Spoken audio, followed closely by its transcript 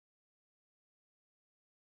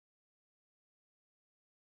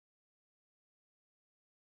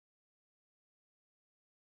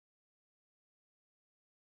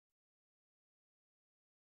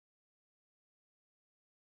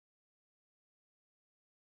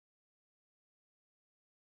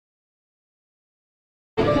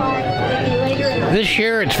This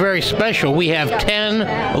year it's very special. We have 10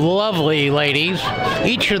 lovely ladies.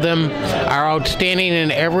 Each of them are outstanding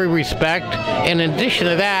in every respect. In addition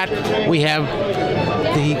to that, we have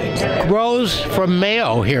the Rose from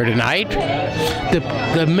Mayo here tonight,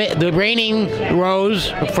 the reigning Rose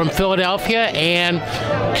from Philadelphia, and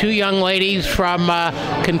 2 young ladies from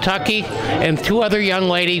Kentucky, and 2 other young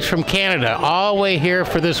ladies from Canada, all the way here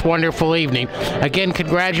for this wonderful evening. Again,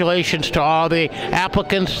 congratulations to all the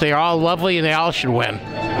applicants. They're all lovely and they all should win.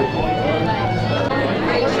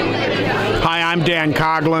 Hi, I'm Dan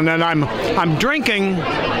Coughlin, and I'm drinking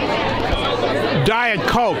Diet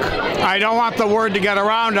Coke. I don't want the word to get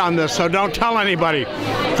around on this, so don't tell anybody.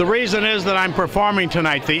 The reason is that I'm performing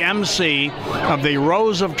tonight, the MC of the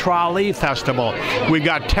Rose of Tralee Festival. We've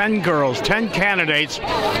got 10 girls, 10 candidates,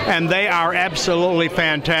 and they are absolutely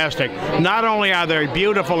fantastic. Not only are they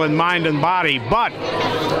beautiful in mind and body, but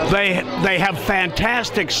they have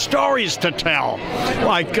fantastic stories to tell.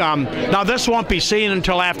 Like, now this won't be seen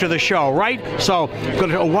until after the show, right? So,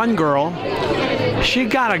 one girl, she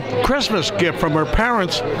got a Christmas gift from her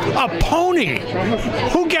parents, a pony.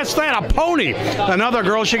 Who gets that, a pony? Another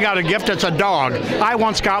girl, she got a gift, it's a dog. I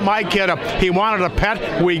once got my kid, he wanted a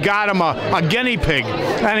pet, we got him a guinea pig.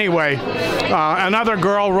 Anyway, another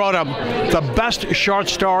girl wrote the best short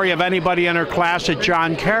story of anybody in her class at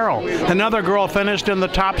John Carroll. Another girl finished in the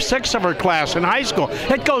top 6 of her class in high school.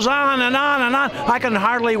 It goes on and on and on. I can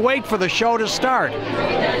hardly wait for the show to start.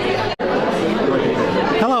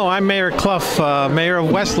 Hello, I'm Mayor Clough, Mayor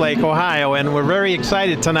of Westlake, Ohio, and we're very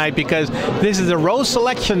excited tonight because this is a rose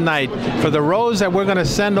selection night for the rose that we're going to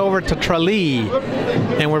send over to Tralee.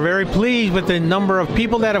 And we're very pleased with the number of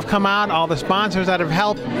people that have come out, all the sponsors that have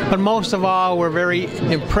helped, but most of all, we're very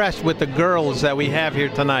impressed with the girls that we have here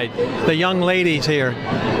tonight, the young ladies here.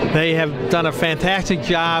 They have done a fantastic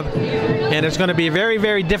job, and it's going to be a very,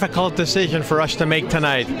 very difficult decision for us to make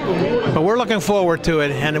tonight. But we're looking forward to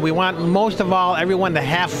it, and we want, most of all, everyone to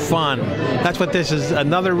have fun. That's what this is,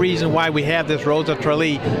 another reason why we have this Rose of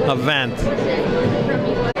Tralee event.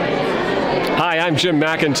 Hi, I'm Jim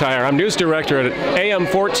McIntyre. I'm news director at AM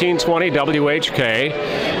 1420 WHK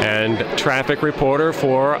and traffic reporter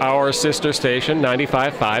for our sister station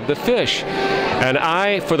 95.5 The Fish. And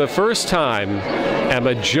I, for the first time, am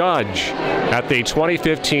a judge at the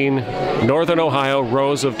 2015 Northern Ohio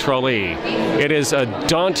Rose of Tralee. It is a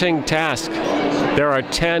daunting task. There are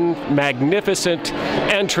 10 magnificent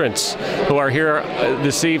entrants who are here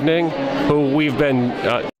this evening, who we've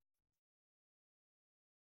been